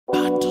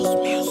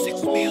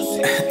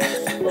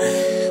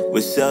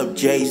What's up,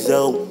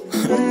 J-Zo?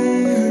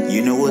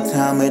 You know what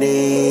time it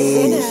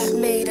is.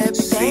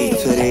 C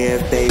to the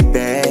F,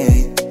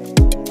 baby.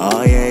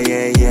 Oh, yeah,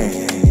 yeah, yeah.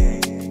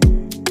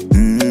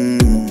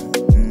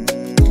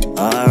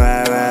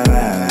 Alright,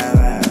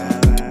 right.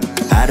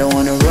 I don't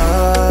wanna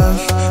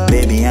rush,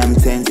 baby, I'm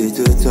tempted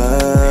to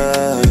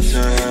touch.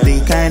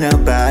 The kind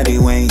of body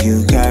when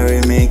you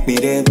carry make me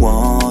they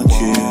want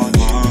you.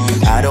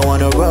 I don't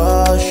wanna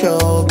rush,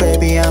 oh,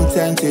 baby, I'm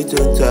tempted to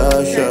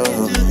touch,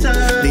 oh.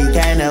 The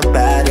kind of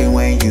body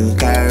when you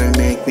carry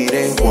make me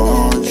they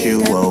want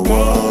you, whoa,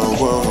 whoa,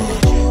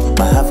 whoa.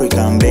 My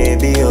African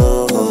baby,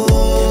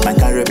 oh, my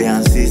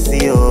Caribbean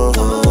sissy, oh,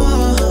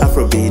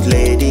 Afrobeat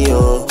lady,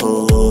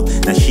 oh,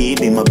 now she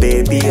be my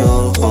baby,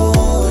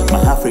 oh, my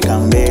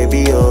African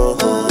baby, oh,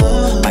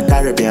 my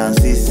Caribbean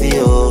sissy,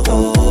 oh,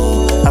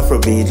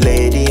 Afrobeat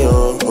lady,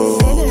 oh,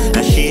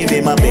 now she be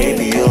my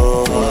baby, oh.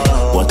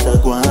 What a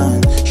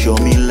guan, show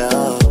me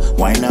love,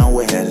 why not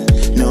well,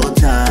 no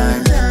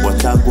time.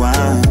 What a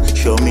guan,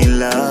 show me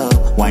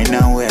love, why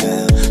not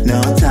well,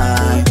 no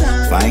time.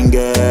 Fine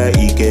girl,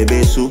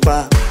 Ikebe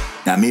super,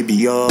 now me be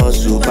your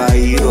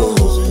superhero.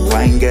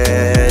 Fine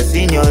girl,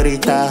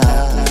 señorita,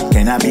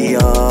 can I be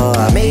your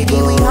amigo? Maybe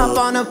we hop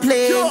on a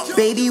plane,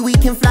 baby, we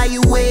can fly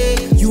away.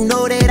 You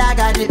know that I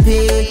got it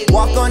paid.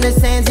 Walk on the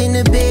sands in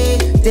the bay,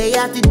 day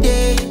after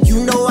day.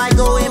 You know I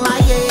go in my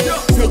head,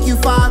 take you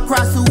far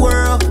across the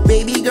world.